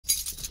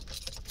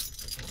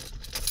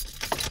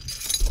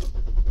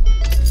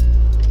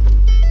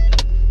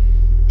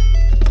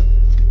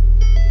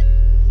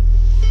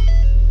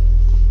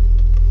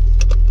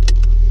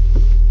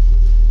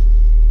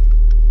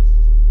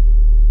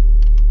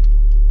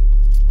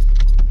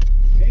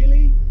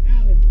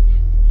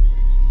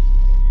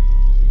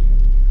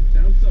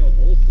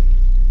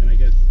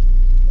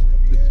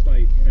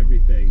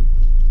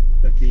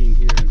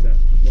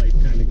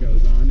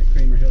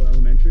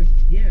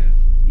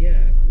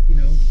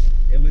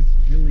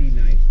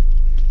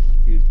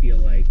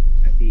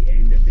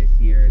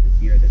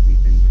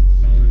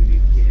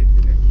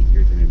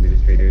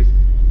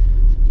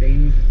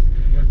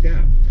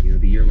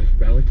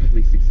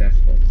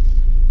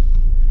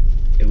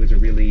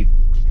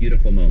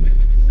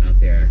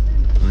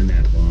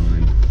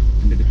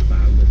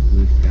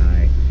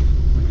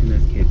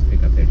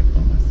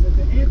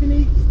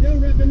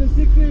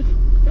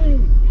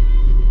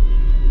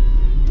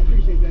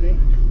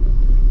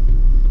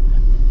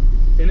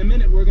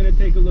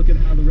take a look at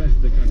how the rest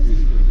of the country's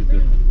schools are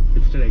doing.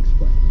 It's Today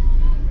Explained.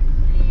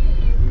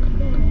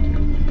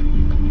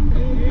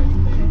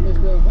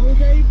 Mr.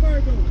 Jose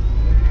Virgo.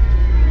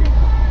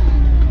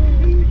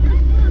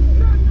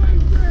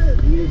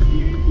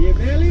 Yeah,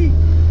 Belly?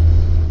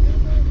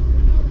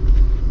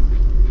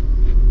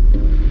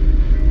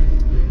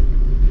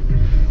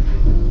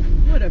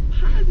 What a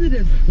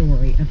positive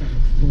story about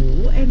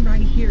school. And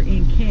right here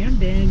in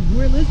Camden,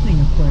 you're listening,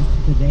 of course,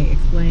 to Today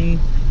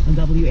Explained on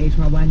WHYY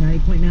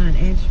 90.9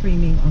 and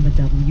streaming on the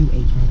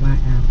WHYY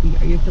app. We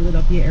are your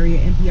Philadelphia area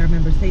NPR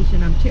member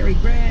station. I'm Cherry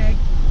Gregg.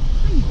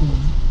 How you doing?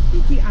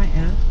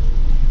 TTIF.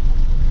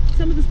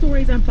 Some of the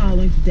stories I'm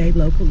following today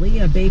locally,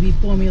 a baby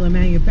formula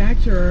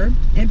manufacturer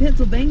in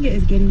Pennsylvania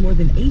is getting more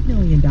than $8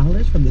 million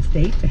from the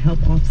state to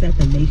help offset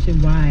the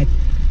nationwide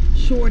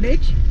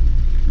shortage.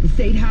 The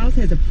State House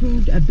has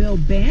approved a bill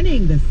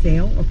banning the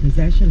sale or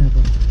possession of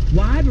a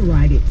wide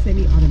variety of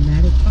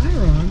semi-automatic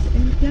firearms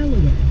in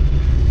Delaware.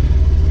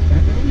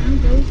 That bill now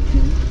goes to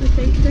the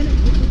state Senate,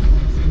 which is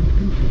still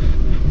controlled.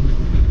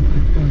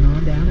 What's going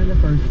on down in the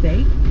first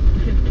state?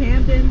 This is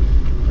Camden.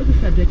 For the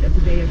subject of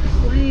Today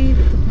Explained,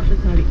 it's a partly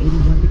cloudy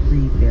 81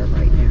 degrees there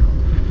right now.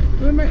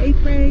 Remember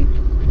 8th grade?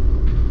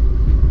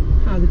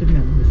 Positive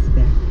numbers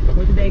today.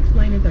 For Today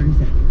Explained in 30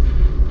 seconds.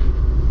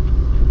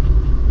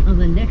 On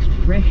the next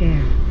Fresh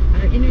Air,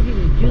 our interview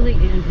with Julie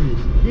Andrews,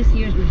 this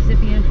year's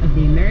recipient of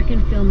the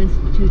American Film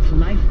Institute's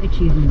Life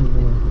Achievement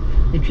Award.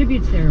 The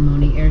tribute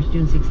ceremony airs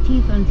June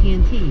 16th on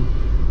TNT.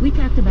 We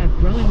talked about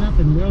growing up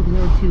in World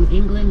War II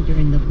England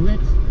during the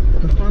Blitz,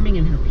 performing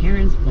in her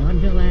parents'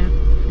 vaudeville act,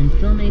 and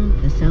filming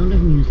The Sound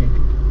of Music.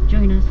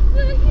 Join us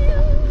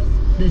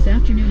this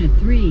afternoon at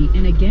 3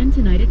 and again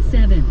tonight at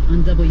 7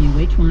 on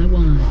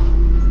WHYY.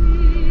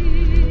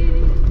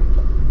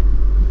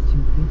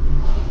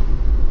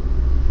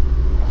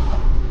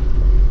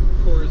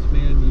 Horace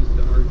Mann used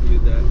to argue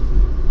that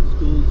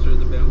schools are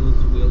the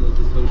balance wheel of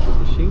the social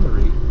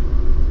machinery,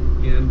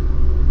 and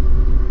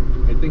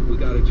I think we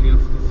got a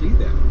chance to see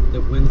that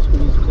when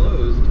schools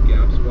closed,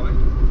 gaps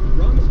widened.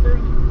 Romsboro,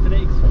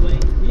 Today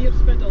Explained. We have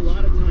spent a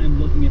lot of time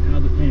looking at how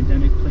the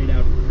pandemic played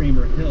out at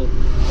Kramer Hill,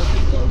 but to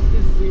close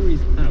this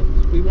series out,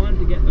 we wanted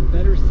to get a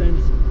better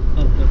sense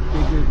of the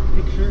bigger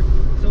picture,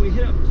 so we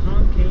hit up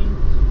Tom Kane.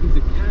 He's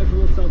a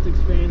casual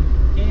Celtics fan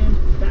and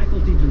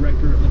faculty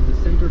director of the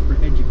Center for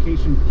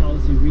Education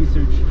Policy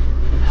Research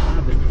at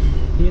Harvard.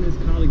 He and his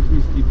colleagues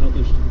recently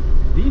published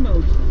the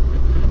most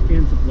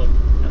comprehensive look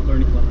at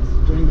learning loss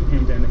during the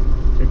pandemic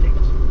to date.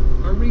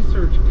 Our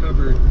research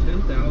covered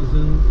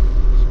 10,000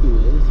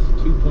 schools,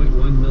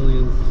 2.1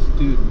 million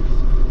students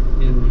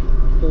in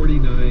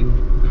 49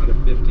 out of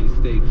 50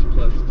 states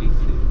plus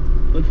DC.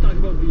 Let's talk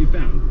about what you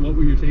found. What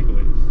were your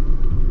takeaways?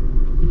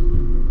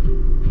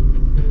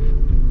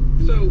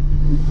 So,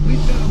 we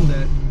found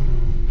that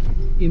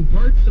in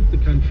parts of the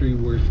country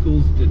where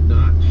schools did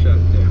not shut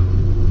down,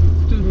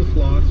 students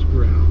lost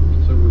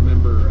ground. So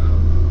remember,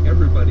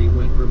 everybody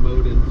went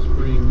remote in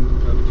spring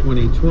of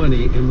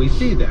 2020, and we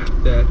see that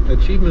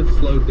achievement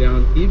slowed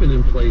down even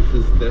in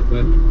places that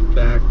went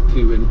back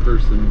to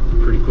in-person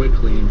pretty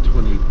quickly in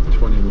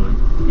 2021.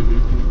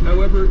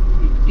 However,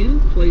 in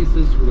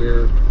places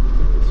where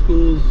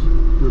schools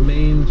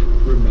remained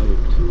remote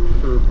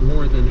for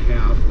more than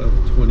half of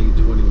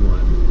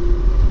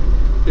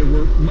 2021, there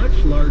were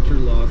much larger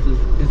losses,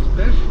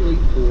 especially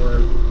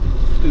for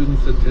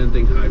students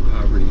attending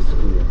high-poverty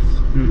schools.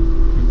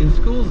 In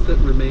schools that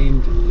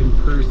remained in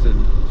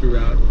person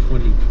throughout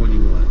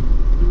 2021,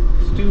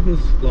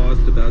 students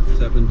lost about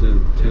 7 to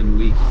 10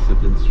 weeks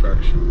of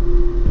instruction.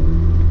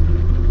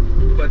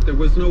 But there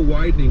was no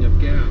widening of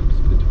gaps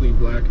between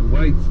black and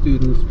white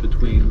students,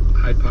 between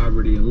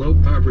high-poverty and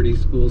low-poverty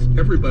schools.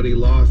 Everybody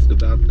lost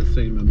about the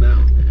same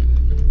amount.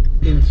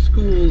 In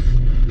schools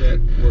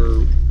that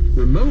were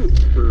remote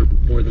for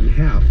more than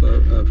half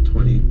of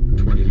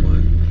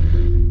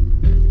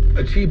 2021,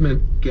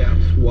 achievement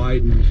gaps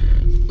widened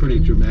pretty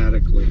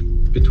dramatically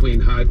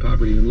between high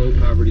poverty and low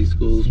poverty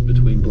schools,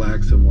 between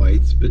blacks and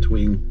whites,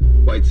 between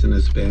whites and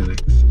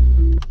Hispanics.